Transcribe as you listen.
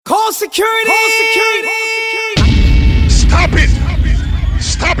Hold security. Stop it.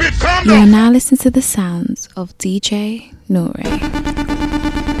 Stop it. Calm You are down. now listening to the sounds of DJ Nore.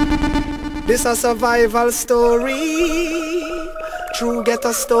 This a survival story. True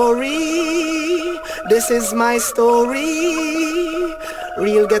ghetto story. This is my story.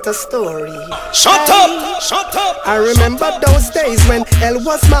 Real ghetto story. Shut up! Shut up! I remember those days when hell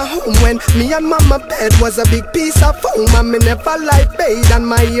was my home, when me and mama bed was a big piece of foam, and me never like bathe and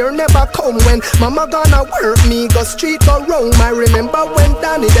my ear never comb. When mama gonna work, me go street or roam. I remember when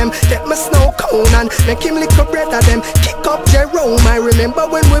Danny them get my snow cone and make him lick a bread at them, kick up Jerome. I remember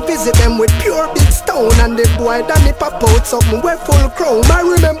when we visit them with pure big stone, and the boy Danny pop out something we full chrome. I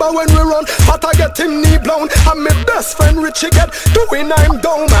remember when we run, but I get him knee blown, and my best friend Richie get doing I'm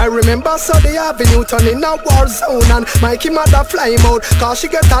down. I remember Sunday Avenue turning a war zone, and Mikey mother fly him out cause she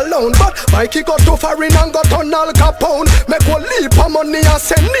get alone. But Mikey got too far in and got on Al Capone. Make one leap of money and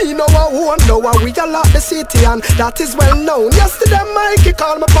send me no one. Now we a lot the city and that is well known. Yesterday Mikey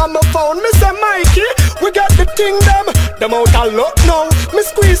called me on my phone. Me say Mikey, we got the thing them out a lot now. Me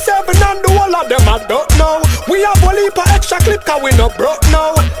squeeze 7 and the whole of them I don't know. We have a leap of extra clip cause we no broke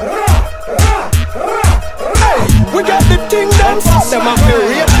now. Hey, we got the thing them a feel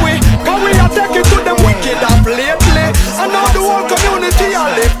rape we. Cause we are taking to them wicked up lately. And now the whole community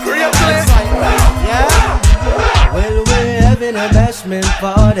are live greatly. Well, we're having a bashment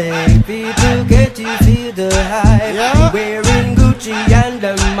party. People get to feel the hype. Wearing Gucci and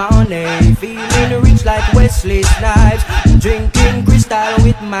the money. Feeling rich like Wesley Snipes. Drinking crystal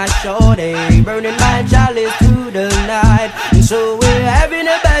with my shorty. Burning my chalice through the night. And so we're having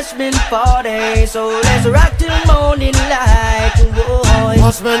a bashment party. So let's rock till morning light.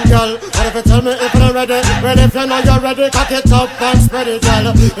 Husband, girl, what if you tell me if you're ready? Well, if you know you're ready, cock it up and spread it, girl.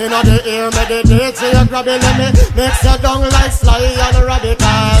 In the ear, meditate, so you grab it, let me mix your down like Sly and Rabbit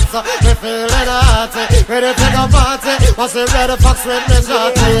Cats. Me feeling hot, ready to take a party. What's the red fox with me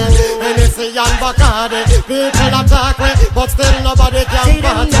shorty? Hennessy and Bacardi, people attack me, but still nobody can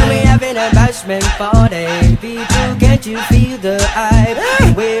party. See, we having a bashment party. People, can't you feel the hype?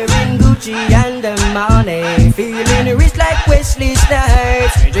 Wearing Gucci and the money. Feeling rich like Wesley Snipes.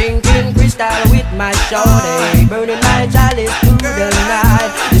 Drinking crystal with my shorty. Burning my chalice through the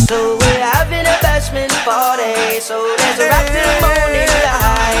night. So we're having a bashment party. So let's rock till morning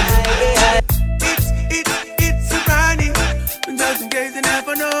light. It's a Ronnie. Just in case you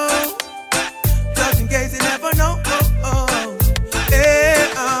never know. Just in case you never know. Hey,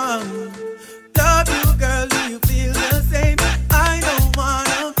 love you, girl. Do you feel the same? I don't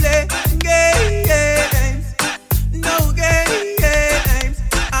wanna play games. No games.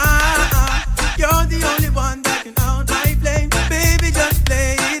 You're the only one that can out my flame. Baby, just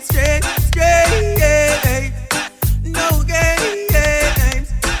play it straight. No games.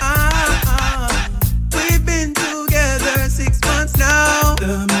 We've been together 6 months now.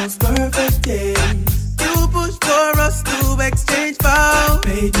 The most perfect days. You pushed for us to exchange vows.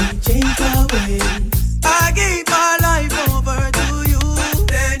 Made me change our ways. I gave my life over to you.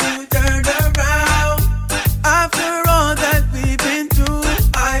 Then you turned around. After all that we've been through,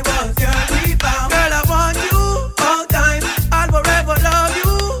 I was your rebound. Girl, I want you all time. I'll forever love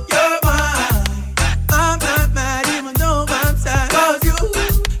you. You're mine. I'm not mad even though I'm sad. Cause you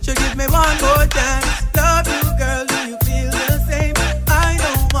should give me one more chance. Love you, girl, do you feel the same? I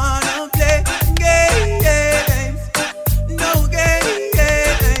don't wanna play games. No games.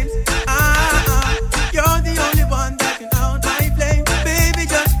 You're the only one that can out my flame. Baby,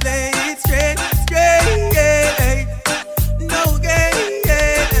 just play it straight. No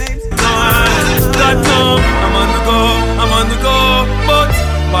games. God no, I'm on the go, but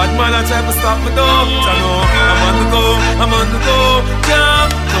bad man I try to stop me though. I know, I'm on the go, yeah.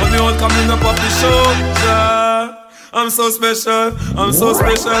 Now me all coming up off the show, yeah. I'm so special, so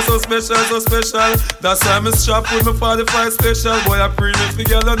special. That's why I'm strapped with my 45 special. Boy, I bring it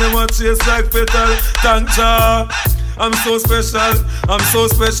together and they want chase like petal. Thank ya. I'm so special, so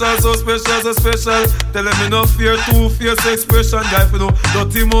special. Telling me no fear, two-face expression. Guy for no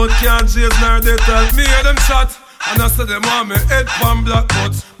dirty mouth can't chase nor they tell me hear them shot. And I said them want me head pan black,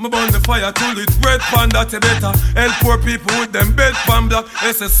 but me burn the fire to lit red pan that you better help poor people with them bed pan black.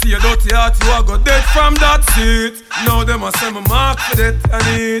 SSC a dirty heart, you a go dead from that seat. Now them a say me mark for that and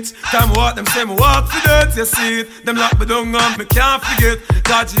each time I walk them say me walk for that, you see it. Them lock me down and me can't forget.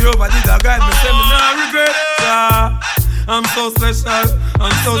 God Jehovah did a guide me, say me not regret. Yeah. I'm so special,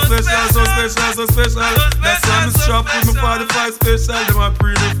 so special. That's why I'm strapped with my 45 special. Them a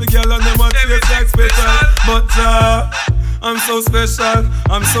pre-made for girl and them a taste like special. But I'm so special,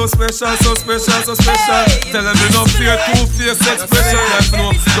 so special. Telling me no fear, two-face expression. Yes,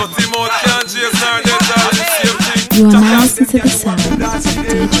 no, dirty to the sound of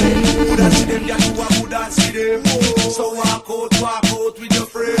DJ Noah. So walk out with your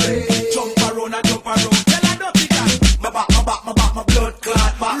friend. Jump around and jump around. Tell her nothing that. My back, my blood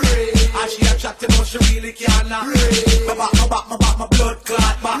clot back. And she a chat to know she really can't knock. My back, my blood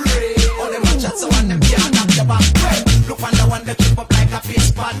clot back. All them a chat so and them can't knock your back. Look on the one that keep up like a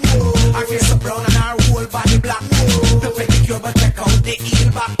face pan. Her face so brown and her whole body black. The pedicure but check out the heel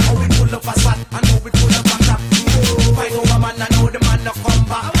back. How we pull up a spot and how we pull up a crack. Fight over man and how the man no come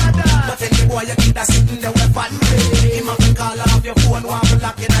back. But then the boy you keep that sitting there with fun. Him have to call off your phone while we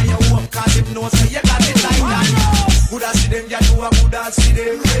lock in on your home. Cause him knows so you got it like that. Good as see them, yeah you a good as see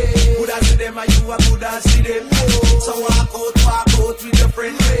them. Good as see them and you a good as see them. So walk out with your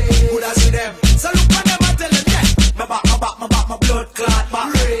friend. Good as see them. So look on them and tell them yeah. My back, my blood clot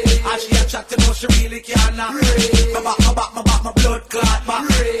back. And she a chat to know she really can't knock. My back, my blood clot back.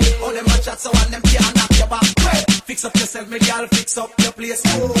 All them a chat so and them can't knock your back. Fix up yourself, me girl, fix up your place.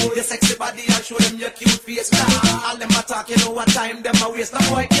 Your sexy body and show them your cute face. All them a talk, you know what time them a waste. The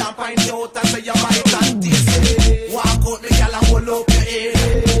boy can't find you out and say you might and taste. Walk out, me girl, and hold up your head.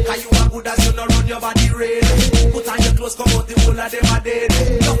 Cause you are good as you know run your body red. Put on your clothes, come out, the whole of them a dead.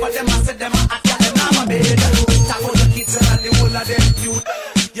 Enough of them a say them a hot, yeah, them have a bed. Talk out the kids and the whole of them cute.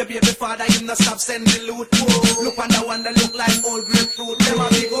 Your baby father, him no stop sending loot. Look on the one that look like old grapefruit. Them a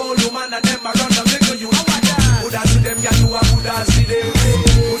big old woman and them a run the big you. Good as see them, yeah, you a good as see them.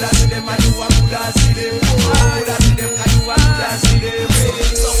 Good as see them, and you a good as see them. Good as see them, and you a good as see them.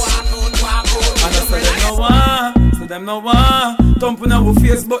 So walk out. And I say them no one, so them no one. Thumping our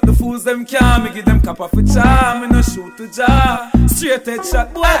face, but the fools them can't. Me give them cap off a charm, me no shoot to jar. Straight head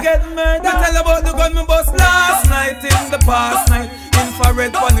shot, boy get murdered. Me tell about the gun me bust last night in the past night.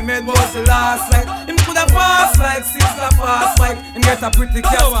 Infrared funny made was the last light. Him coulda passed like Caesar fast bike. And get a pretty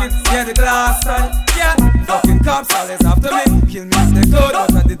casket, yeah the glass side. Yeah, fucking cops always after me. Kill me if they could,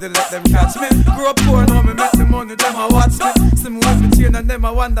 but I didn't let them catch me. Grew up poor, now me make the money, them a watch me. See me with me chain and them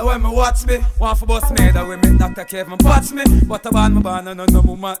a wonder when me watch me. Want for bust me, that way make Dr. Kevin patch me. But I ban my ban and no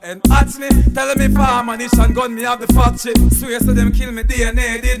woman and hatch me. Tell me for ammunition gun, me have the fat shit. Swear so them kill me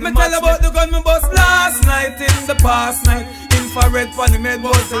DNA, did me tell about the gun me bust last night in the past night. Infrared funny made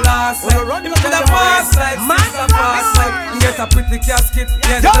was the last night. Him to the fast life, Caesar fast life. And get a pretty casket,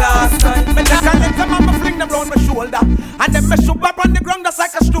 yeah the glass side. Me take a little man, me fling them round my shoulder. And then me shoot up on the ground just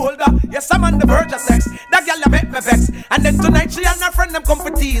like a shoulder. Yes, I'm on the verge of sex. That girl you make me vex. And then tonight she and her friend them come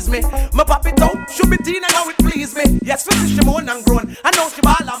for tease me. Me pop it out, shoot me teen and now it please me. Yes, she moan and groan. I know she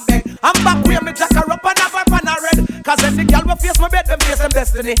ball and beg. I'm back where me jack her up and have her pan her red. Cause when the girl will face my bed, them face them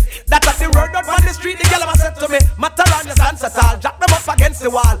destiny. That's the word out on the street, the girl ever said to me. Matter on your stance at all, jack them up against the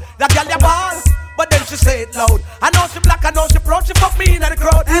wall. That girl you ball, but then she say it loud. I know she black, I know she proud, she fuck me in the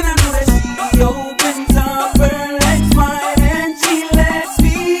crowd. And I know that she opens up her legs wide and she lets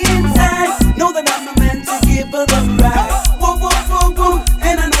me inside. Know that I'm the man to give her the ride. Whoa, whoa, whoa, whoa.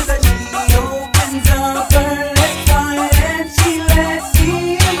 And I know that she opens up her legs wide and she lets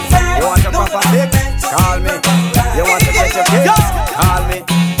me inside. You want your proper fix? Call me. You want to get your kicks? Call me.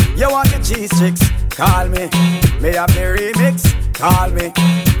 You want your cheese chicks? Call me. May have the remix? Call me.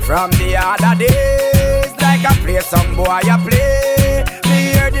 From the other days, like I play some boy I play.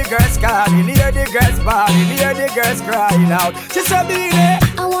 Me hear the girls calling, hear the girls bawling, hear the girls crying out. She said, Beenie,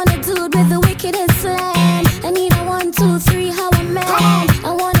 I want a dude with the wickedest slang. I need a 1, 2, 3, how a man.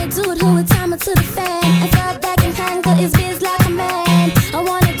 I want a dude who would time it to the fan and throw back and handle his biz like a man. I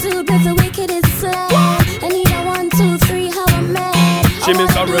want a dude with the wickedest slang. I need a 1, 2, 3, how a man. She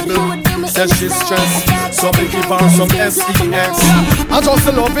miserable, says she's stressed. So we give her some SEX. I just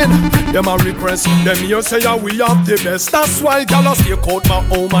love it, them a request. Them here say we have the best. That's why y'all stay out my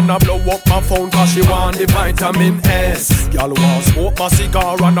home and I blow up my phone. Cause she want the vitamin S. Y'all want smoke my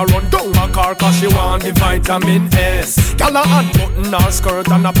cigar and I run down my car. Cause she want the vitamin S. Y'all a unbutton her skirt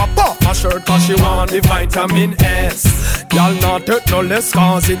and I pop off my shirt. Cause she want the vitamin S. Y'all not hurt no less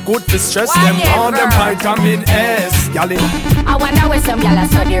cause it good to stress them on them vitamin S. Y'all I wonder where some y'all are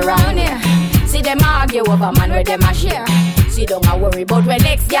study round here. See them argue over man where them a share. See don't a worry about when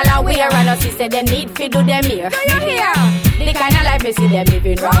next y'all are wear. And us say them need fi do them here. Do you hear? The kind of life me see them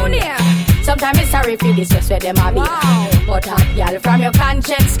living round here. Sometimes it's sorry for this just where them a be. But hot y'all from your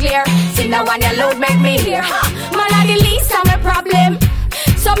conscience clear. See now one your load make me hear. Man a the least of my problem.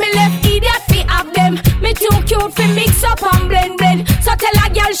 So me left idiot fi have them. Me too cute fi mix up and blend blend. So tell a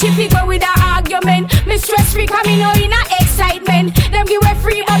girl she fi go with her argument. Me stress free cause me know in a excitement. Them give away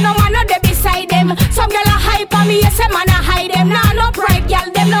free but no man no dey beside them. Some girl a hype on me, yes a man a hide them. Nah no pride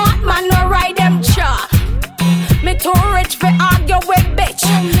girl, them no hot man no ride them. Cha. Me too rich fi argue with bitch.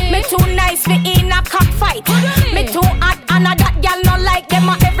 Me too nice fi in a cockfight. Me too hot and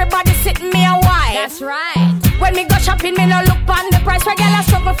a girl a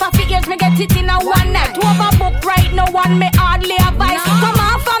struggle for 4 years, me get it in a one night. Overbook right now, one me hardly advice. Come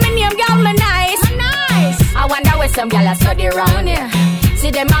on for me name, girl, me nice. I wonder where some girl a study round here.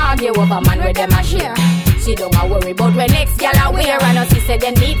 See them argue over man where them a share. See don't a worry about when next girl a wear. And us say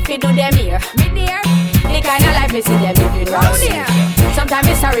them need fi do them here. Me dear, the kind of life me see them living round here. Sometimes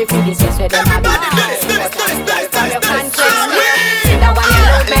me sorry for this where them a do. From your conscience, see that one you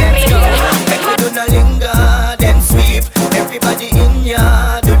don't make me hear. Make we do no linger, then sweep. Everybody in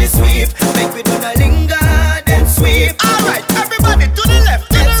ya do the sweep. Make we do no linger, then sweep. Alright, everybody to the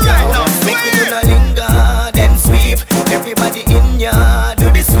left, to the right now. Make we do no linger, then sweep. Everybody in ya do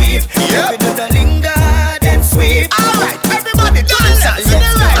the sweep. Make we do no linger, then sweep. Alright, everybody to the left, to the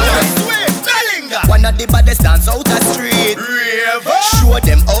right. Sweep, no linger. One of the baddest dance out the street. Show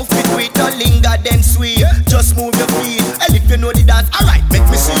them outfit with no linger, then sweep. Just move your feet, and if you know the dance, alright, make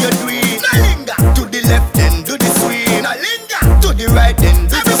me see you do it. No linger. To the left, then do the sweep. No linger. To the right, then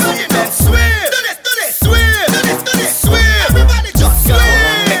do the sweep. Then sweep. Do this, sweep. Do this, sweep. Everybody just sweep.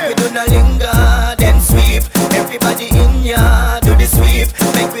 Make we do no linger, then sweep. Everybody in ya do the sweep.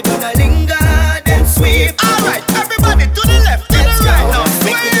 Make we do no linger, then sweep. Alright, everybody to the left, to the right now.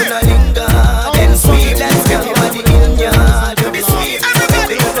 Make we do no linger, then sweep. Everybody in ya do the sweep.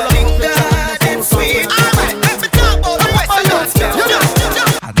 Everybody do no linger, then sweep. Alright, let me talk about the rest of those girls.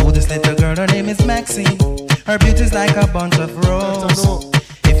 I know this little girl, her name is Maxine. Her beauty's like a bunch of roses.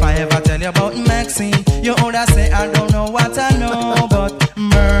 If I ever tell you about Maxine, you older say I don't know what I know, but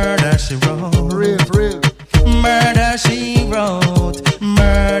murder she wrote. Real. Murder she wrote.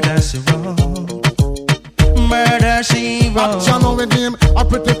 Murder she wrote. Murder she wrote. Cham with him, a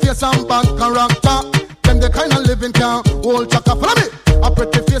pretty face and bad character. Them the kind of living can hold chaka. Follow me. A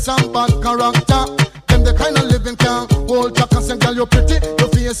pretty face and bad character. Them the kind of living can hold chaka. Say girl you pretty, your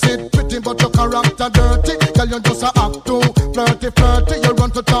face it pretty, but your character dirty. Girl you just a act too flirty. You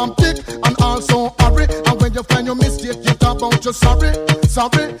run to Tom Dick and also hurry. And when you find your mistake, you talk about you sorry.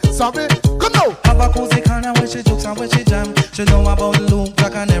 Come now. Have a cozy corner where she jokes and where she jam. She know about Luke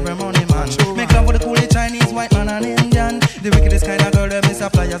Jack and every money man. Make love with the coolie Chinese, white man and Indian. The wickedest kind of girl that Miss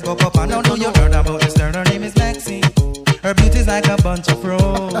Suppliers go up and now do you heard about this girl? Her name is Maxine. Her beauty's like a bunch of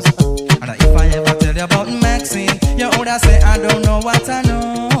roses. And if I ever tell you about Maxine, you older say I don't know what I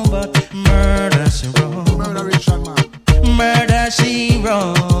know, but murder she wrote. Murder she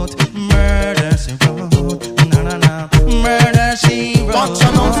wrote. Murder she wrote. Na. Murder she wrote. Watch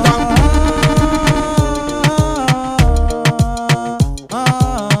your nose down.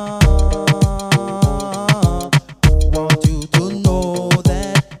 Want you to know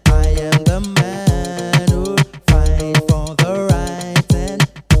that I am the man who fight for the right and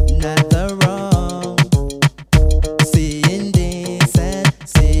not the wrong. Seeing this and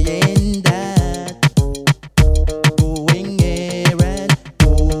seeing that, going here and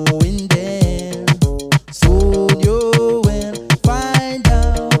going there. Soon you will find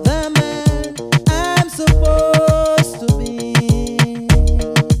out the man I'm supposed to be.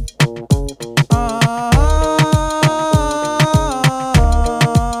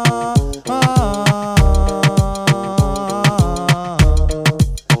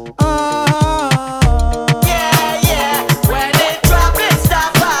 Yeah. When it drop, it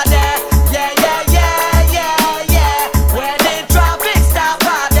stop out there. Yeah. When it drop, it stop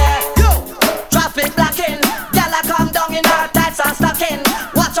out there. Yo, traffic blocking. Gyal a come down in her tights and stocking.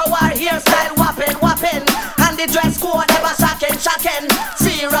 Watch our hairstyle whopping. And the dress code never shocking.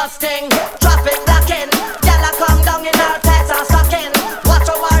 Serious thing. Traffic blocking. Gyal a come down in her tights and stocking. Watch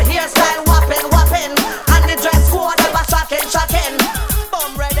our hairstyle whopping. And the dress code never shocking.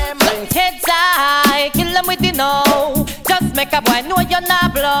 Bum rhythm. Heads high, kill them with the no. Just make a boy know you're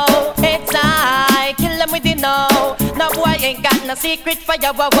not blow. Heads high, kill them with the no. No boy ain't got no secret for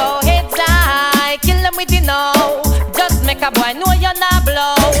your wow. Heads high, kill them with the no. Just make a boy know you're not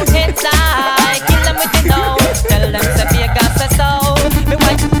blow. Heads high, kill them with the no. Tell them to be a gas so.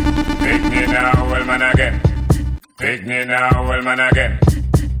 Pick me now, well man again. Pick me now, well man again.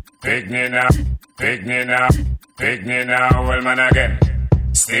 Pick me now, well man again.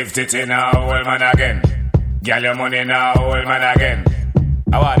 Stiff titty now, well man again. Gyal your money now, well man again.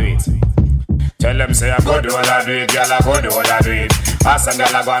 How are it? Tell them say I go do all I do it, gyal I go do all I do it. Ask some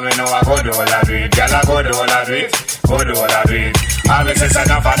gyal I go and we know I go do all I do it. Gyal I go do all I do it, go do all I do it. All me say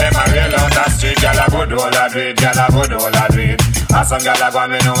enough of them a real on the street. Gyal I go do all I do it, gyal I go do all I do it. Ask some gyal I go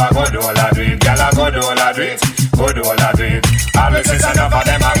and we know I go do all I do it. Gyal I go do all I do it, go do all I do it. All me say enough of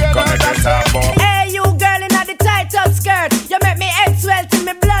them a come and get up, boy. Hey you girl in the tight up skirt, you make me head swell till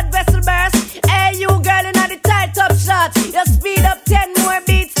me blood vessel burst. Hey you girl in the tight up shorts, you speed up 10 more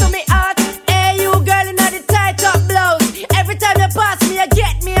beats to me heart. Hey you girl in the tight up blouse, every time you pass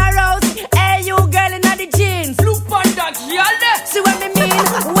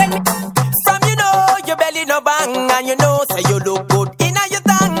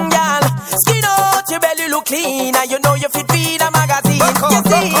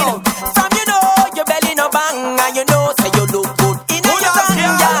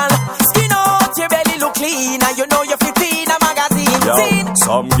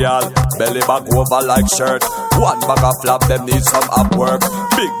some girl. Belly back over like shirt. One bag of flap, them need some up work.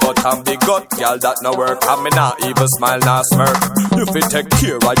 Big butt and big gut, girl, that no work. And me not even smile, not smirk. You fi take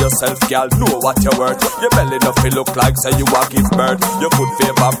care of yourself, girl, know what you're worth. Your belly no fi look like say you a give birth. Your foot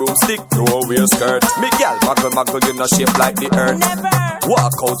favor broomstick, no wear skirt. Me girl, muggle, you no shape like the earth.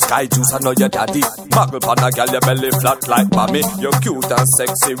 Walk out sky juice, I know your daddy. Muggle pan a girl, your belly flat like mommy. You're cute and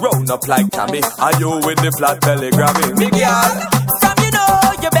sexy, round up like Tammy. Are you with the flat belly Grammy? Me girl, from you know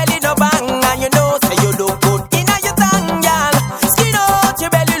your belly no bang, and you know say you look good in your tongue, girl. Skin out your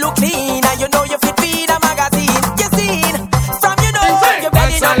belly look clean, and you know you fit feed a magazine. You seen from you know your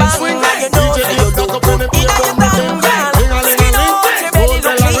belly no bang, and you know say you look good in your tongue, girl. Skin out your belly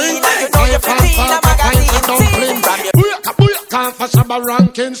look clean, and you know you fit feed a magazine. Seen from you. Can't for Shabba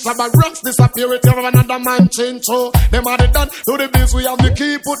ranking, Shabba rocks disappear with you another man change. So them are the done to the biz, we have the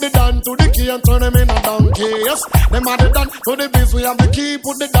key, put the down to the key and turn them in a donkey. Yes, them are the done to the biz, we have the key,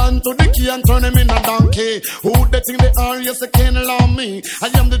 put the down to the key and turn them in a donkey. Who they think they are? Yes, they can't allow me.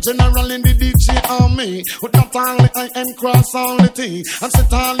 I am the general in the DJ army. With not only I am cross all the thing. And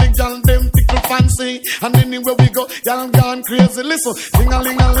sit all the gal them tickle fancy. And anywhere we go, y'all gone crazy. Listen,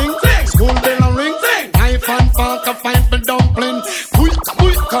 ding-a-ling-a-ling, school bell a ring, knife and fork a fight for dumpling.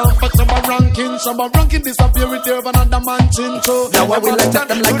 Can't for Shabba ranking disappear with you another man chin. Now I will attack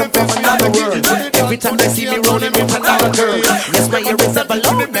them like I'm from another world. Every time they see me rolling with another girl. Yes, my ear is a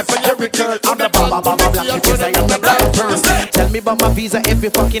balloon, never every curl. I'm the baba black because I am the black pearl. Tell me about my visa every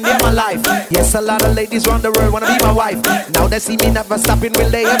fucking day of my life. Yes, a lot of ladies around the world wanna be my wife. Now they see me never stopping, will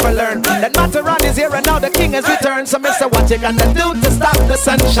they ever learn? That Matterhorn is here and now the king has returned. So mister, what you gonna do to stop the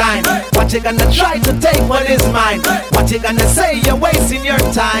sunshine? What you gonna try to take what is mine? What you gonna say you're wasting your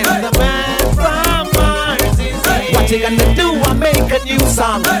time? The man from Mars is here. What you gonna do? I make a new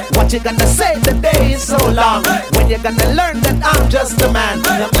song. What you gonna say? The day is so long. When you gonna learn that I'm just a man?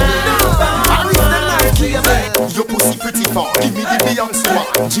 The man from Mars is here. Your pussy pretty far. Give me the Beyonce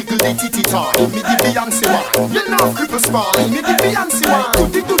one. Jiggle the titty tar. Give me the Beyonce one. You know cripple spine. Give me the Beyonce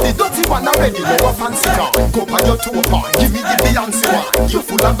one. Do the dirty one already. No a fancy car. Go by your toe part. Give me the Beyonce one. You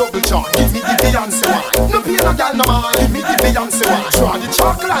full of double charge. Give me the Beyonce one. No pay no girl no man. Give me the Beyonce one. Draw the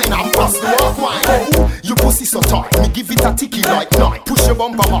chalk line and pass the walk wine. Oh, your pussy so tight. Me give it a ticky like night. Push your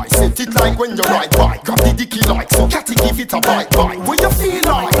bumper high. Set it like when you ride bike. Grab the dicky like so. Catty give it a bite. What you feel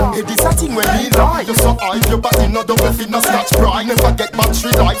like? Hey, this a thing when me lie. You so high. Your body no double fit no scratch bright. Never get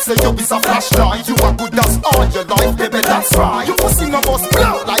battery life. Say you be a flashlight. You are good as all your life, baby. That's right. Your pussy no bust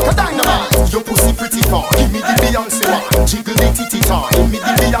blow like a dynamite. Your pussy pretty far. Give me the Beyonce one. Jiggle the titty time. Give me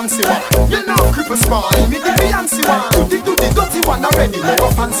the Beyonce one. You know cripple spine. Give me the Beyonce one. Do the dirty one already. No a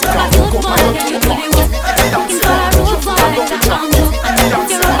fancy car. Go by your two part. Give me the Beyonce one. You full of double charm. Give me the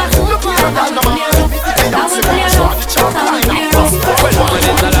Beyonce one. Look here, girl, no man. Give me the Beyonce one. Draw the chalk line and pass the well, woman,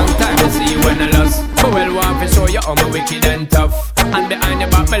 it's a long time to see you when I lost. But well, want to show you how I'm wicked and tough. And behind your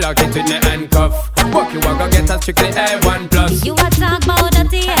back, me lock it with me handcuff. Walk you walk, go get a strictly A1+. You a talk about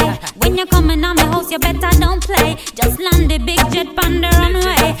dirty, eh? When you coming on my house, you better don't play. Just land the big jet on the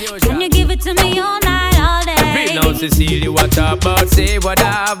runway. Can you give it to me all night, all day? Read now, Cecilia, what about? Say what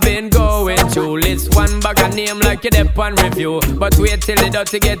I've been going through. List one bag of name like you dep on review. But wait till the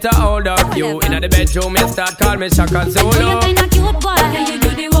dirty get a hold of you. In the bedroom, you start call me Shaka Zulu. You kinda cute boy, can you do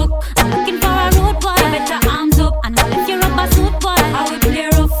the work? I'm looking for a road boy, better arms up. And I'll lift your rubber suit boy. I will play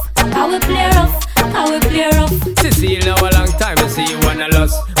rough, I will play rough, I will play rough. Cecilia, a long time to see you when I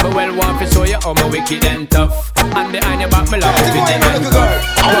lost. But well, want to show you how I'm wicked and tough. And behind your back, me love it with the handcuff.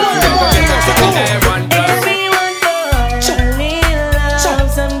 I want you to get a strictly A1+. Everyone falls in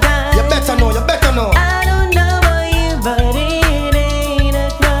love sometimes. You better know, you better know. I don't know about you, but it ain't a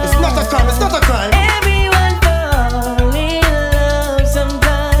crime. It's not a crime, it's not a crime. Everyone falls in love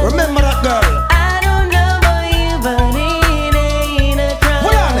sometimes. Remember that girl. I don't know about you, but it ain't a crime.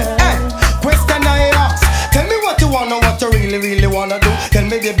 Hold on, hey, question I ask. Tell me what you wanna, what you really wanna do. Tell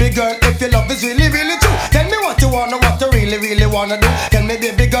me, baby girl, if your love is really true. Tell me what you wanna, what you really wanna do. Tell me,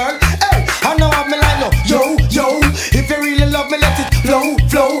 baby girl, hey, I know what me like, no. Yo, if you really love me, let it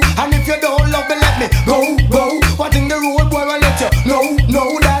flow. And if you don't love me, let me go. What in the road, boy, I let you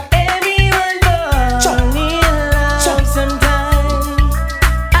know that. Everyone falls in love sometimes.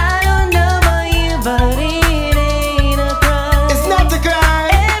 I don't know about you, but it ain't a crime. It's not a crime.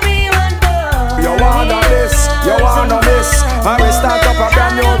 Everyone falls. You wanna this. I will start up a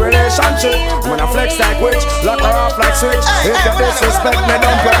brand new relationship. When I flex like witch, lock her off like switch. If you disrespect me,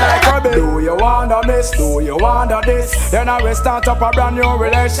 dump you like a bitch. Do you wanna miss? Do you wanna this? Then I will start up a brand new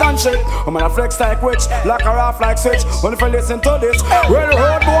relationship. When I flex like witch, lock her off like switch. Well, if you listen to this, well,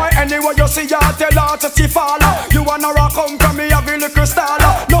 road boy, anyway you see her, tell her to see follow. You wanna rock home from me, have a little star.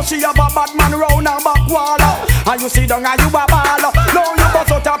 she have a bad man round her back wall. And you sit down and you a ball. Now you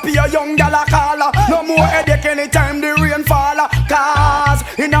bust out a pay young gal a call. No more headache anytime the rain fall. Cause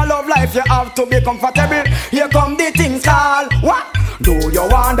in a love life you have to be comfortable. Here come the things call. What? Do you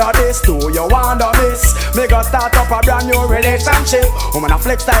wonder this? Do you wonder this? Me go start up a brand new relationship. Woman a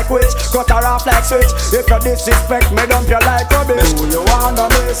flex like witch, cut her off like switch. If you disrespect me, dump you like rubbish. Do you wonder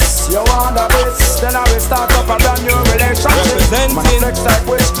this? You wonder this? Then I will start up a brand new relationship. Woman a flex like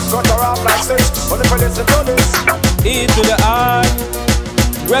witch, cut her off like switch. But if you listen to this, E to the I,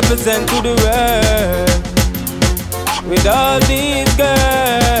 represent to the red. With all these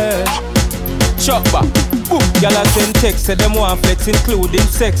girls, chop back. Y'all a send text, say them want flex, including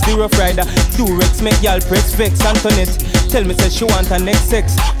sex. The rough rider, Durex, make y'all press vex. Antoinette, tell me say she want her next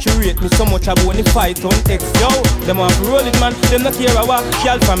sex. She rate me so much about the fight on X. Yo, them want to roll it man, them not care what.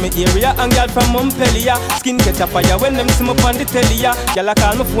 Y'all from me area and y'all from Montpellier. Skin catch a fire when them see me on the telly. Y'all a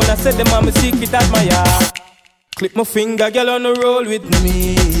call my phone and say them want me secret admire. Clip my finger, girl on the roll with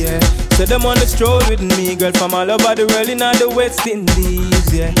me, yeah. Say them on the stroll with me, girl from all over the world in the West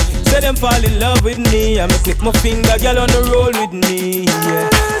Indies, yeah. Say them fall in love with me, I me clip my finger, girl on the roll with me, yeah.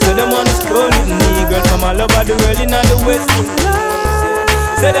 Say them on the stroll with me, girl from all over the world in the West Indies,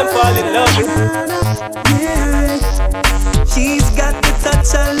 yeah. Say them fall in love with me. Yeah. She's got the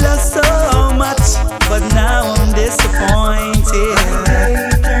touch I love so much, but now I'm disappointed.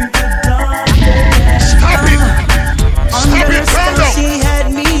 Under her spell, she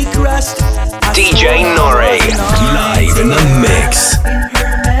had me crushed. DJ Nore, live in the mix.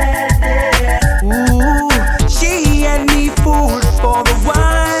 Ooh, she had me fooled for a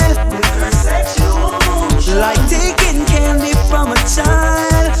while. Like taking candy from a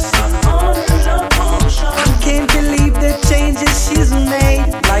child. I can't believe the changes she's made.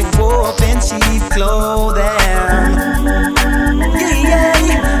 Like wolf in cheap clothing. Yeah,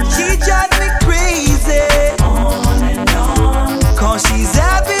 she drives me crazy. Cause she's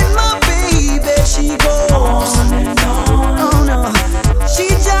having my baby, she goes on and on. Oh no, she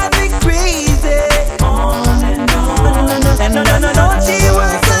drives me crazy. On and on. And no, she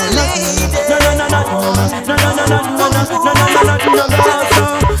was a lady.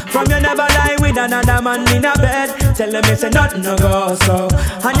 No. From you never lie with another man in a bed. Tell them it's a nothing no go so.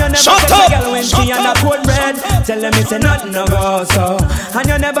 And you never get a girl when she on a cold bread. Tell them it's a nothing no go so. And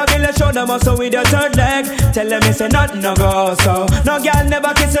you never build a shoulder muscle with your third leg. Tell them it's a nothing no go so. No girl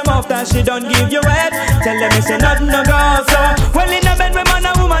never kiss him off that she don't give you head. Tell them it's a nothing no go so. Well in a bed with man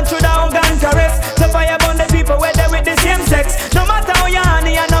and woman through the hug and caress. So fire burn the people where they with the same sex. No matter how you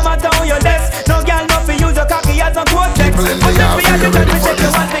honey and no matter how you desk. No girl not for use your cocky as a cortex. And if we have to tell me shit you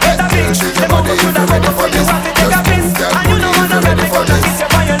want to get a bitch. They move to the hug before you want to take a piss. And you know man I'm ready for the kiss you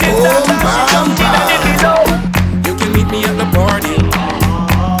for your lips. You can meet me at the party.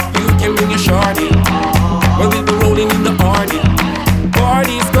 You can bring your shorty. Well, we'll be rolling in the party.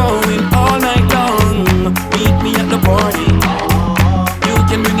 Party's going all night long. Meet me at the party. You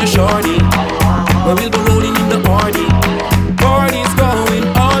can bring your shorty. Well, we'll be rolling in the party. Party's going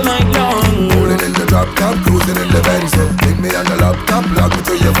all night long. Rolling in the drop top, cruising in the Benz. Take me on the laptop, log me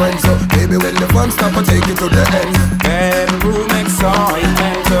to your friends. Baby, when the fun stop, I take it to the end. Bedroom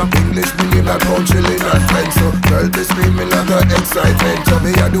excitement. English million not pound chilling and friends. Girl be screaming like an excitement.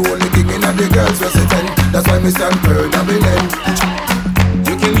 Me are the only king in the girls resident. That's why me stand firm and me end.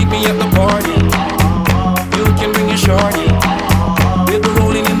 You can meet me at the party. You can bring your shorty. We'll be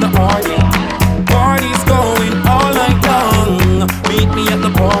rolling in the party. Party's going all night long. Meet me at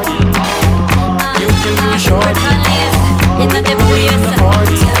the party. You can bring your shorty. We'll be rolling in the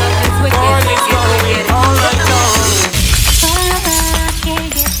party. Party's going all night long. I can't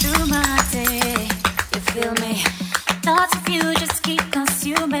get through my day. You feel me? Thoughts of you just keep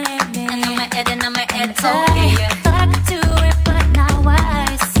consuming me. And on my head, thought I could do it, but now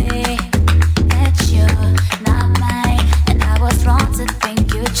I see that you're not mine. And I was wrong to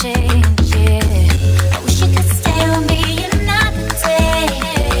think you changed, yeah. I wish you could stay with me another day.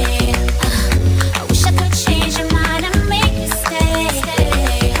 I wish I could change your mind and make you stay.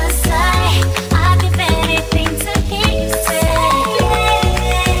 'Cause I'd give anything to hear you say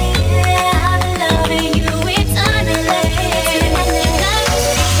I'm loving you eternally.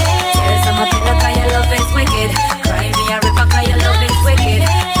 Tears on my pillow 'cause your love is wicked. Cry me a river 'cause your love is wicked.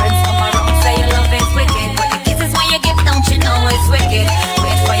 Friends come around say your love is wicked. But the kisses when you give, don't you know it's wicked.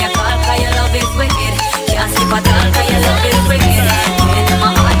 Wait for your call 'cause your love is wicked. Can't sleep at all 'cause your love is wicked. Get to my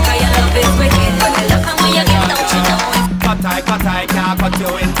heart 'cause your love is wicked. But the love when you give, don't you know it's Cut I can't cut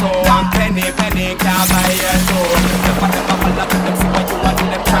you in two. And penny can't buy your soul. The fact that I'm a them see what you want to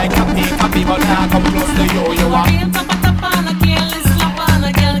them try copy, but can't come close to you. You are real top on a careless slap on a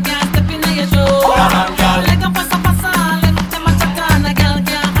girl.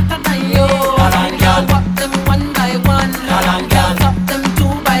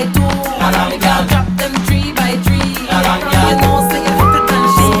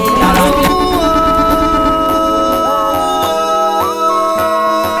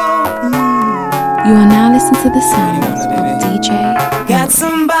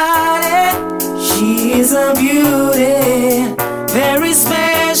 body. She is a beauty, very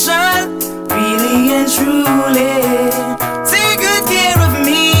special, really and truly. Take good care of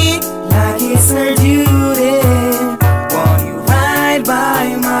me like it's her duty. Want you right by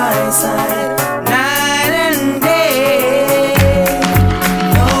my side, night and day.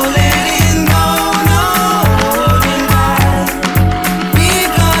 No letting go, no holding back,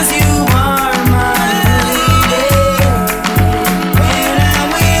 because you are my lady. When I'm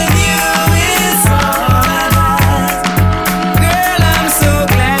with you, it's all I got. Girl, I'm so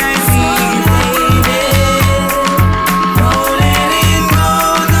glad we made it. No letting go,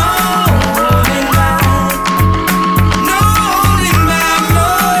 no holding back, no holding back, no,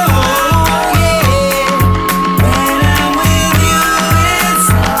 yeah. When I'm with you, it's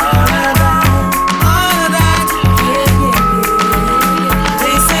all I got, yeah.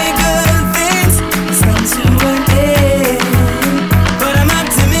 They say good things come to an end, but I'm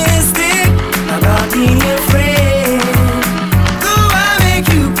optimistic about being your friend. Though I make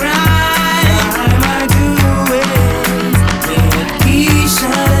you cry, I do it with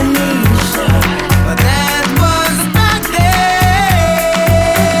Keisha and Nisha, but that was back then.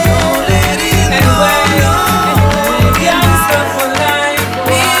 Don't let it go, no, Youngster for life,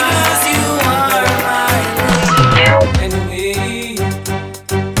 because you are my anyway.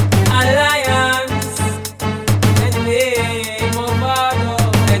 Alliance, anyway. Mavado,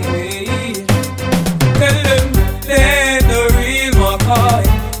 anyway. Tell them they ain't the real McCoy.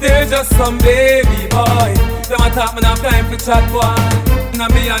 They're just some baby boy. Them a talk, man, have time for chat, boy. Now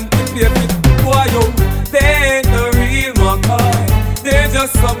me and the baby boy, yo. They ain't the real McCoy. They're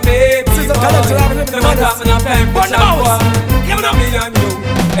just some baby boy. Them a talk, man, have time for chat, boy. Now me and you,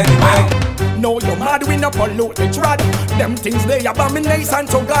 anyway. No, you mad we no pollute the trad. Them things they abomination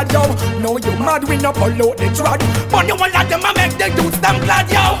to God, yo. No, you mad we no pollute the trad. But you want let them a make the dudes them glad,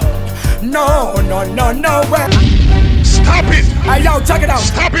 yo. No, no, no, no way. Stop it! Hey, yo, check it out.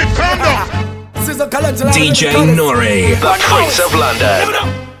 Stop it, calm down. Sizzle College, DJ Nori, the Prince of London.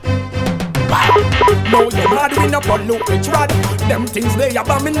 No, you mad we no pollute the trad. Them things they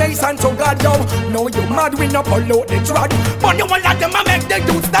abomination to God, yo. No, you mad we no pollute the trad. But you want let them a make the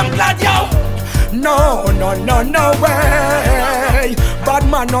dudes them glad, yo. No, no, no, no way. Bad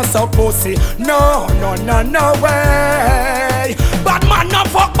man no so pussy. No, no, no, no way. Bad man no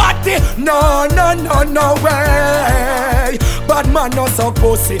fuck body. No, no, no, no way. Bad man no so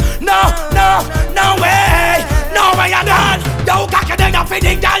pussy. No, no, no way. No way at all. Yo, cocky they a feed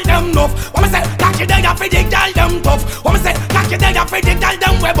the girl them nuff. What me say? Cocky they a feed the girl them tough. What me say? Cocky they a feed the girl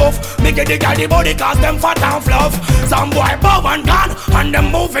them web off. Make it the girl the body cause them fat and fluff. Some boy bow and gone and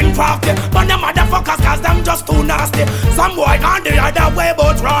them moving crafty, but them motherfuckers cause them just too nasty. Some boy gone the other way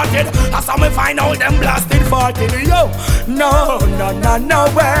but rotted. That's how we find out them blasted farted. Yo, no, no, no, no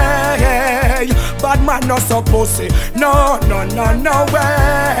way. Bad man no so pussy. No, no, no, no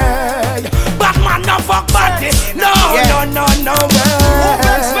way. Bad man no fuck body. No, no, no, no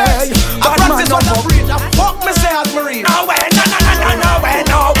way. Bad man no fuck. Fuck me say Admarine. No way, no, no, no, no, no way,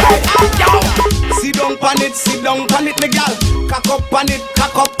 no way. Yo, sit down pan it, me gal. Cock up pan it,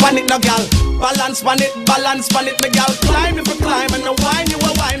 no gal. Balance pan it, me gal. Climb if you climb and no wine you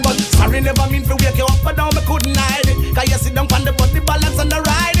a wine, but sorry never mean to wake you up but down me couldn't hide it. Cause you sit down pan the body balance and the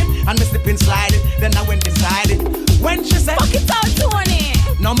ride it, and me slip and slide it. Then I went inside it. When she said, fuck it out, Tony.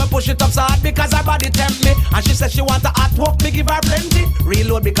 Now me push it up so hard because her body tempt me. And she said she want a hot walk, me give her plenty.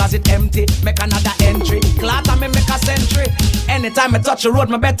 Reload because it empty, make another entry. Clatter me make a century. Anytime I touch the road,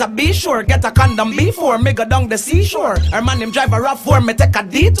 me better be sure. Get a condom before me go down the seashore. Her man him drive a rough for me take a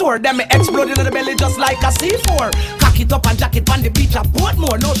detour. Then me explode in the belly just like a C4. Cock it up and jack it on the beach at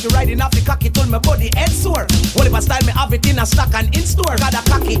Portmore. Now she riding off the cocky till my body head sore. Whatever style me have it in a stock and in store. Got a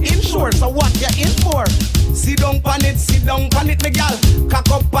cocky inshore, so what you in for? Sit down pan it, me gal. Cock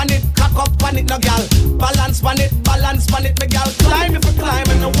up pan it, no gal. Balance pan it, me gal. Climb if you climb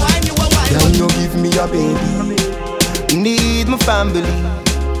and no wine you a wine. Can you give me a baby? Need my family.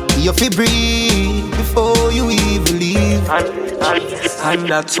 You feel breathe before you even leave. And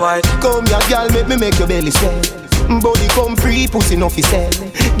that's why. Come here, girl, make your belly swell. Body come free, pussy no fi sell.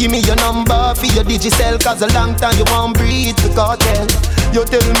 Give me your number for your digicel, cause a long time you won't breathe the cartel. You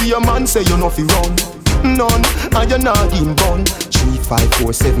tell me your man say you no fi run. None, and you're not in bun. 3, 5,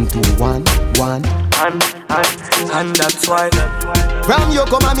 4, 7, 2, 1, 1. And that's why. From you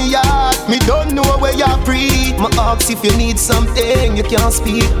come at me yard, me don't know where you're free. My ask if you need something, you can't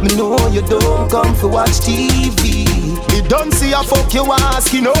speak. Me know you don't come for watch TV. Me don't see a fuck you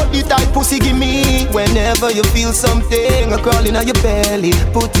asking out the tight pussy give me. Whenever you feel something crawling on your belly,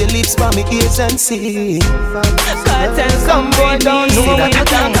 put your lips by me ears and see. Some boy don't know when you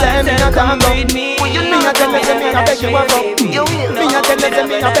can't say me not come up. Me a tell you me a beg you a fuck. Me a tell you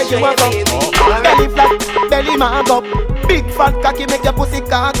me a beg you a fuck. Belly flat, belly mag up. Big fat cocky make your pussy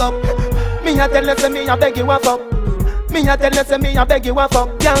cock up. Me a tell you me a beg you a fuck. Me a tell you me a beg you a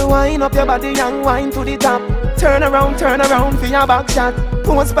fuck. Girl, wind up your body and wind to the top. Turn around for your back shot.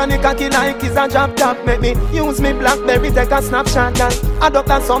 Post panic cocky like it's a drop top. Make me use me BlackBerry take a snapshot. Girl, adopt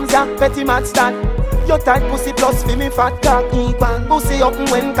a sums ya, petty match that. Your tight pussy plus fi me fat cock equal. Pussy up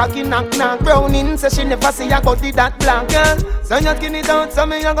when cocky knock knock. Browning say she never see a body that black girl. So you skin it out, so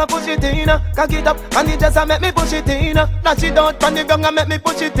me a go push it in. Cock it up and it just a make me push it in. Dash it out from the ground and make me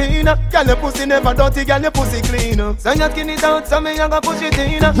push it in. Girl your pussy never dirty, girl your pussy clean. So you skin it out, so me a go push it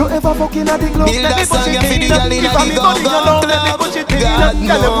in. You ever fucking at the club, let me push it in. If I'm me body you love, let me push it in.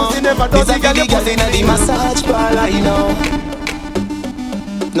 Girl your pussy never dirty, girl your pussy clean. Massage parlor, you know.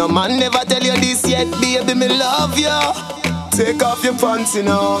 No man never tell you this yet, baby, me love you. Take off your pants, you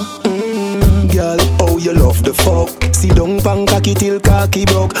know. Girl, oh you love the fuck. Sit down pan cocky till cocky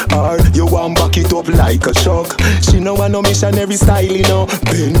broke. Or you want back it up like a shock. She know I no missionary style, you know.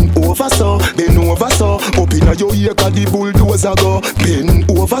 Bend over so, bend over so. Up inna your ear 'cause the bulldozer go. Bend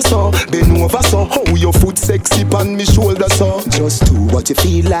over so, bend over so. How your foot sexy pan me shoulder so. Just do what you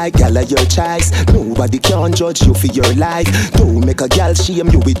feel like, girl, of your choice. Nobody can judge you for your life. Don't make a girl shame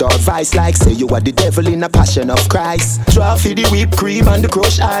you with our vice. Like say you are the devil in a passion of Christ. Try for the whipped cream and the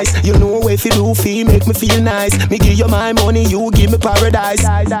crushed ice. You know if you do feel make me feel nice. Me give you my money, you give me paradise.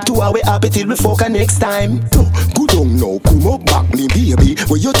 2 hours happy till we fuck next time. Good on now, come up back me baby.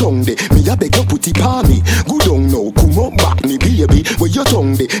 Where your tongue de? Me a beg you put it pa me. Good on now, come up back me baby. Where your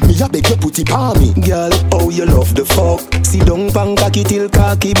tongue de? Me a beg you put it pa me. Girl, oh you love the fuck. Sit down pan cocky till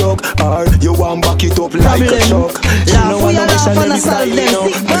cocky broke. Or you want back it up like a shock. You know I know missionary style, you know.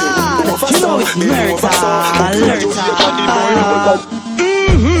 You know it's murder.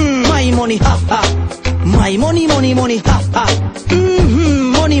 My money, ha ha. My money, ha ha.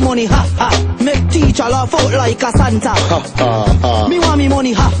 Money, ha ha. Make teacher laugh out like a Santa. Ha ha. Me want me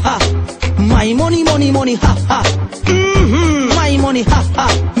money, ha ha. My money, ha ha. My money, ha ha.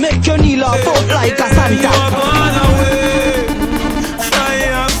 Make your knee laugh out like a Santa.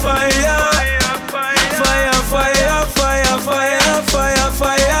 Fire,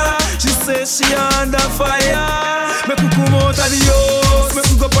 fire. She says she under fire. Make you come out of the house, make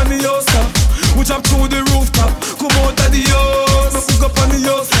you go up on the house top. We jump through the rooftop. Come out of the house, make you go up on the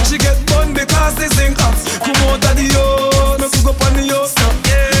house. She get burned because they sing up. Come out of the house, make you go up on the house top.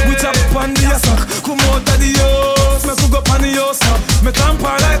 We jump on the house. Come out of the house, make you go up on the house top. Me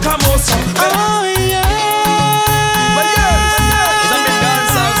tamper like a mouse. Oh yeah. But yeah, it's a big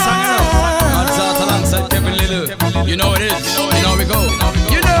dancehall song, you know. Odds out alongside Kevin Little. You know it is. You know we go.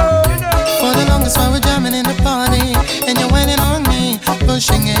 You know. For the longest while we're jamming in the party, and you're waiting on me,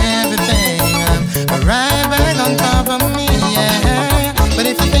 pushing everything. I'm right back on top of me, yeah. But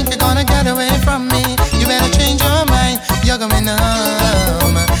if you think you're gonna get away from me, you better change your mind. You're going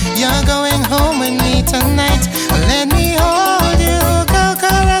home. You're going home with me tonight. Let me hold you, go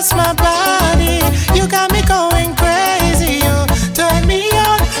caress my body. You got me going crazy. You turn me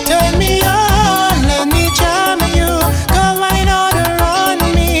on, turn me on. Let me charm you, go wine order on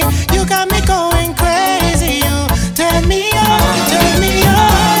me. You got me going crazy. You turn me on, turn me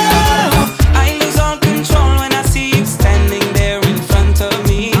on. I lose all control when I see you standing there in front of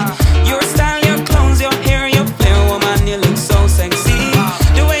me. Your style, your clothes, your hair, your flair, woman, you look so sexy.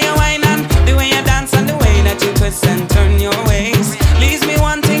 The way you whine and the way you dance and the way that you twist and turn your waist leaves me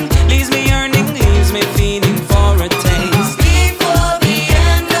wanting, leaves me yearning, leaves me feeling for a taste. Before the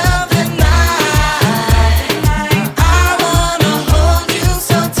end of the night, I wanna hold you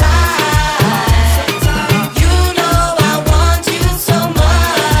so tight. You know I want you so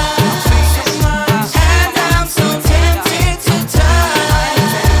much, and I'm so tempted to touch.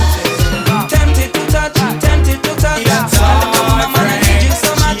 Tempted to touch, tempted to touch. Mama, I need you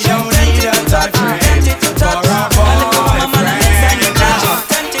so much. Tempted to touch, tempted to touch. Mama, I need you so much.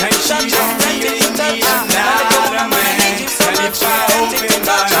 Tempted to touch, tempted to touch. Mama, I need you so much. Tempted to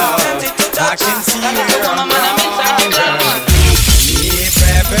touch, tempted to touch. Mama, I need you. If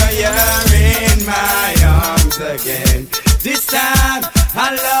ever you're in my arms again, this time I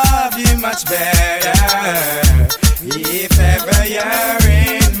love you much better. If ever you're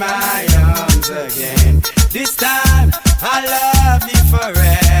in my arms again, this time I love you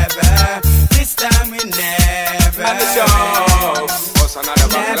forever. This time we never.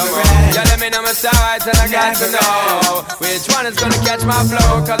 Yeah, let me know my sides and I got to know which one is gonna catch my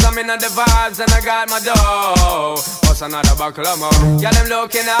flow. Cause I'm in the vibes and I got my dough. What's another buckle of more? Yeah, them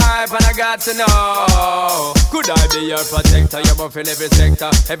looking hype and I got to know. Could I be your protector? You're buffing every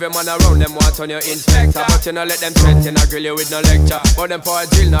sector. Every man around them want on your inspector. But you know let them threaten, I grill you with no lecture. But them for a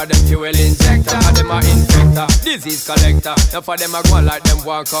drill, now them fuel injector. And them a infector, disease collector. Now for them a go like them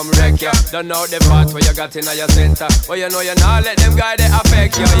want come wreck ya. Don't know the part where you got in your center. But you know you not let them guy they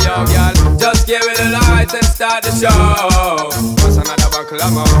affect you, yo, girl. Just give it a light and start the show. What's another buckle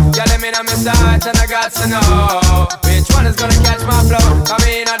of more? Yeah, let me know my sides and I got to know which one is gonna catch my flow. Come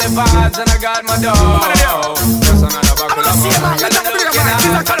in on the vibes and I got my dough. What's another buckle of more? Yeah, let me look at it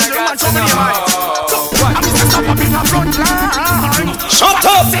and I got to know. Shut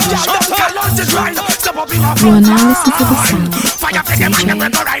up! Shut up! You are now listening to the sound of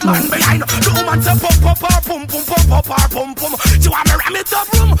DJ behind. The woman say pump up her pum pum pump up her pum pum. She want me ram it up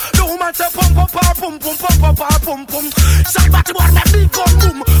room. The woman say pump up her pum pum pump up her pum pum. Somebody want me big gun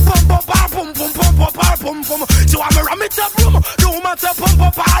boom. Pump up her pum pum pump up her pum pum. She want me ram it up room. The woman say pump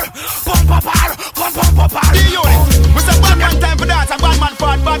up her pump up her pump up her. The unit. We say bad man time for dance. A bad man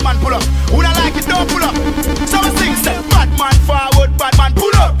forward, bad man pull up. Who don't like it don't pull up. So we sing say bad man forward, bad man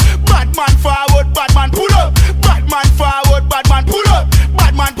pull up. Bad man forward, bad man pull up. Bad man forward, bad man pull up.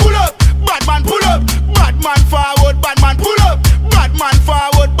 Bad man pull up. Bad man pull up. Bad man forward, bad man pull up. Bad man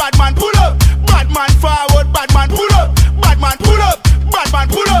forward, bad man pull up. Bad man forward, bad man pull up. Bad man pull up. Bad man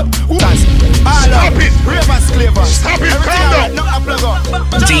pull up. Stop it. Ravers clever. Stop it. Calm down.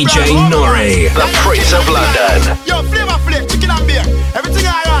 DJ Nori, the Prince of London. Yo, flavor flame, chicken and beer. Everything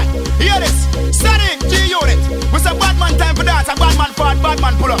alright. Hear this. Static G-Unit. We say bad man time for dance. A bad man forward, bad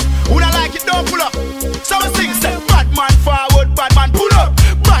man pull up. Who don't like it, don't pull up. So we sing, say bad man forward, bad man pull up.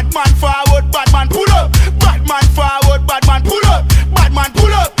 Bad man forward, bad man pull up. Bad man forward, bad man pull up. Bad man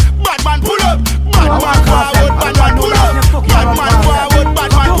pull up. Bad man pull up. Bad man forward, bad man pull up. Bad man forward,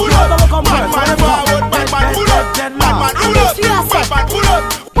 bad man pull up. Bad man forward, bad man pull up. Bad man pull up. Bad man pull up.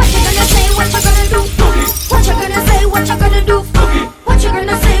 What you gonna say, what you gonna do? What you gonna say, what you gonna do? What you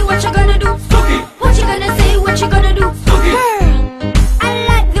gonna say, what you gonna do? What you gonna say, what you gonna do? Girl, I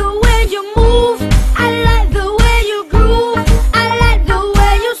like the way you move. I like the way you groove. I like the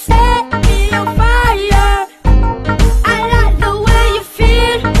way you set me on fire. I like the way you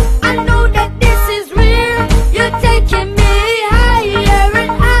feel. I know that this is real. You're taking me higher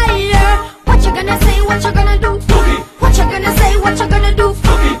and higher. What you gonna say, what you gonna do? What you gonna say, what you gonna do?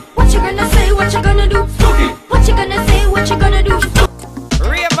 What you gonna say, what you gonna do? What you gonna say, what you gonna do?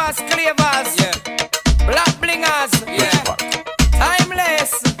 Ravers, clavers, yeah. Black blingers, yeah.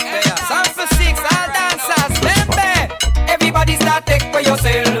 Timeless, yeah. Sound for six, all dancers, remember. Everybody start take for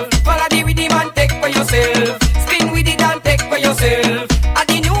yourself. Follow the rhythm and take for yourself. Spin with it and take for yourself. And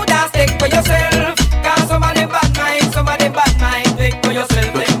the new dance take for yourself. Cause some of them bad mind, some of them bad mind. Take for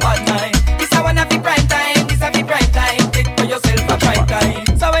yourself, them bad mind. This a one of the prime time, this a the prime time. Take for yourself a prime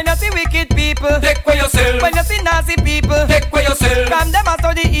time. So when you see wicked people, take for yourself. When you see nasty people, take for yourself. From them out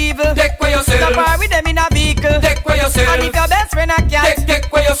of the evil, take for yourself. Compare with them in a vehicle, take for yourself. And if your best friend a cat, take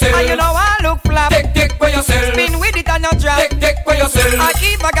for yourself. And you know I look flap, take for yourself. Spin with it and you drop, take for yourself. I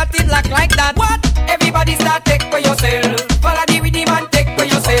keep I got it locked like that. What? Everybody start take for yourself. Follow the rhythm and take for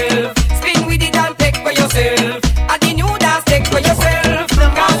yourself. Spin with it and take for yourself. And the new dance take for yourself.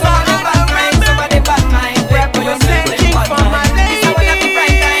 Cause all the bad mind, some of the bad mind, take for yourself. This is one of the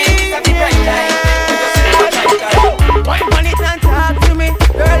bright time, this is the bright time. Why on it and talk to me?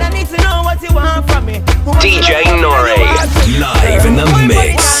 Girl, I need to know what you want from me. DJ Nori, live in the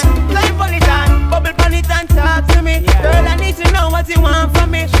mix. Live on it and bubble on it and talk to me. Girl, I need to know what you want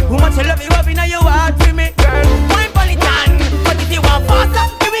from me. Who much you love you up in your heart to me. Girl, wine on it and but if you want faster,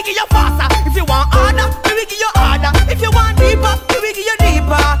 we will give you faster. If you want harder, we will give you harder. If you want deeper, we will give you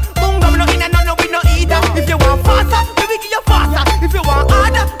deeper. Boom, boom, no in and no we no either. If you want faster, we will give you faster. If you want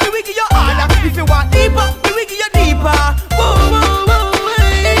harder, we will give you harder. If you want deeper, we will give you deeper. Boom, boom, boom.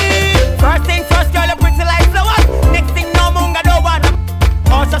 First thing first, girl, you're pretty like flowers. Next thing, no munga don't want them.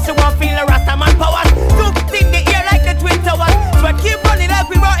 Also, she want feel the Rasta man powers. Two in the ear like the Twin Towers. So I keep running like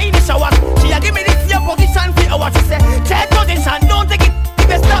we were in the showers. She a give me this your position for hours. She say, take position, don't take it. If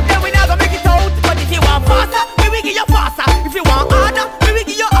you stop there, we not gonna make it out. But if you want faster, we will give you faster. If you want harder, we will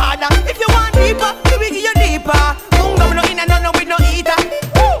give you harder. If you want deeper, we will give you deeper. Munga we no in and no we no eater.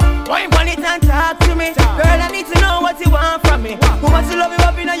 Wine on it and talk to me. Girl, I need to know what you want from me. Who much you love you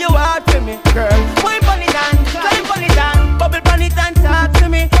up in your heart to me. Girl, wine on it and climb on it and bubble on it and talk to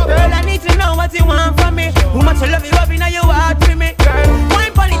me. Girl, I need to know what you want from me. Who much you love you up in your heart to me. Girl,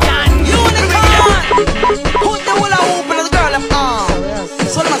 wine on it and you wanna come. Put the hula hoop in the girl of arm.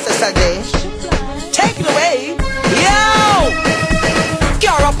 So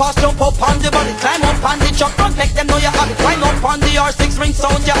on the truck front, make them know you have it. Wind up on the R6 ring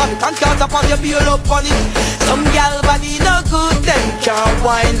sound, you have it. And cause up on your build up on it. Some gal body no good, them can't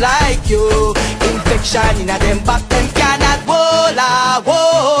wine like you. Infection in a them back, them cannot wola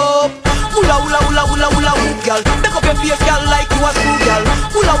whoop. Hula hula hula hula hula hoop, girl. Make up your face, girl, like you a screw, girl.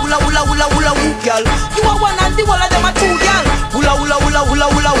 Hula hula hula hula hula hoop, girl. You are one and the whole of them are two, girl. Hula hula hula hula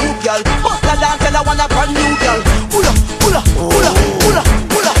hula hoop, girl. Bust the dance and I want a brand new, girl. Hula hula hula hula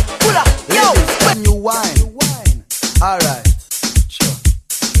hula hula. Yo, when you whine, alright.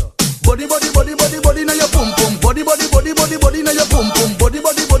 Body, body, body, body, body, now your pum pum. Body, body, body, body, body, now your pum pum. Body,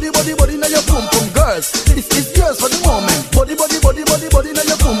 body, body, body, body, now your pum pum. Girls, this is yours for the moment. Body, body, body, body, body, now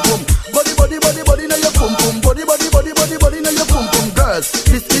your pum pum. Body, body, body, body, now your pum pum. Body, body, body, body, body, now your pum pum. Girls,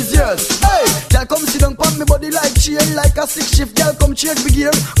 this is yours. Hey, girl, come sit down pon me body like chain, like a 6-shift. Girl, come change the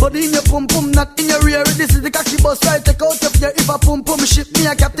gear. Body in your pum pum, not in your rear. This is the cocky bus right. Take out your fear. If a pum pum ship me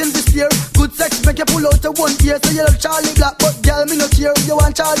a captain this year. Good sex make you pull out a one ear. So you love Charlie Black, but girl me no care. You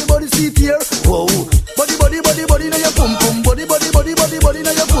want Charlie body seat here. Whoa, body, body, body, body, now your pum pum. Body, body, body, body, body,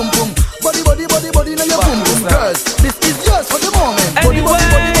 now your pum pum. Body, body, body, body, now your pum pum. Girls, this is yours for the moment. Body, body,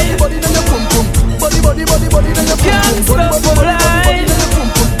 body, body, body, now your pum pum. Body, body, body, body, now your pum pum. Body, body, body, body, body, now your pum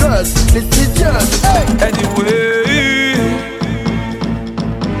pum. Girls, this is yours. Hey.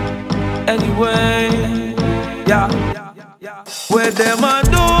 Anyway, yeah. Where them a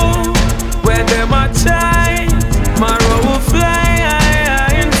do, where them a try, my road will fly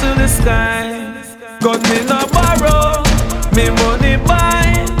into the sky. Got me no borrow, me money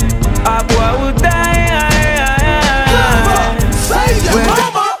buy, a boy will die.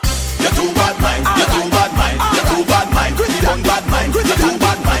 Mama, you're too bad mind, you're too bad mind, you're too bad mind, you don't bad mind, you're too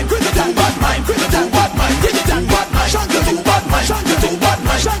bad mind, you're too bad mind, you're too bad mind, you're too bad mind, you're too bad mind, you're too bad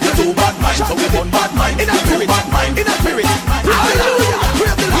mind, you're too bad mind, so we born bad mind, in a spirit, bad mind, in a spirit. Hallelujah, we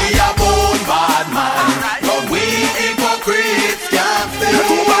are born bad mind, but we hypocrites can't feel.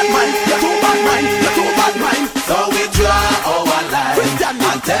 You're too bad mind, you're too bad mind, you're too bad mind, so we draw our line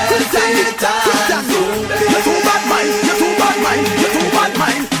and tell Satan to be. You're too bad mind, you're too bad mind, you're too bad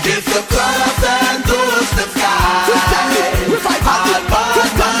mind. Kiss the cross and touch the sky. All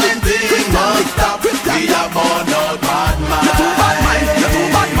bad mind thing must stop. We are born out bad mind. You're too bad mind, you're too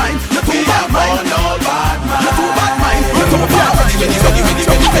bad mind, you're too bad mind. We are born out bad mind. You're too bad mind, you're too bad mind. Ready.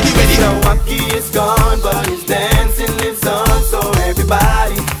 The monkey is gone, but his dancing lives on. So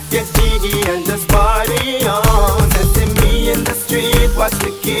everybody get jiggy and just party on. Let's me in the street, watch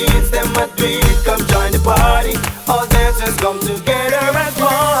the kids, them a tweet. Come join the party, all dancers come together as one.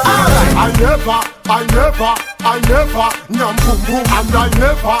 I never, nyam boom boom, and I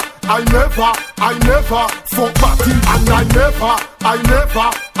never fuck party, and I never,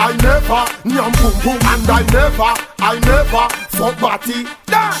 nyam boom boom, and I never fuck party.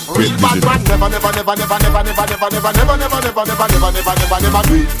 Real bad man never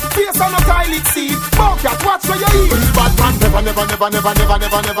do it. Face on a toilet seat, bucket, watch where you eat. Real bad man never do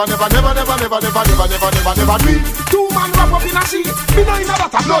it. Two man wrap up in a sheet, me know in a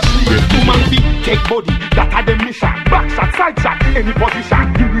lot of blood. Two man feet, take body, that are the mission. Back shot, side shot, any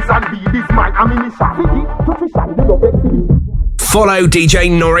position. This and be this my ammunition. Follow DJ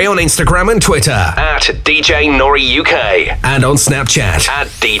Nori on Instagram and Twitter at DJ Nori UK and on Snapchat at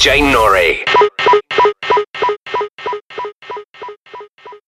DJ Nori.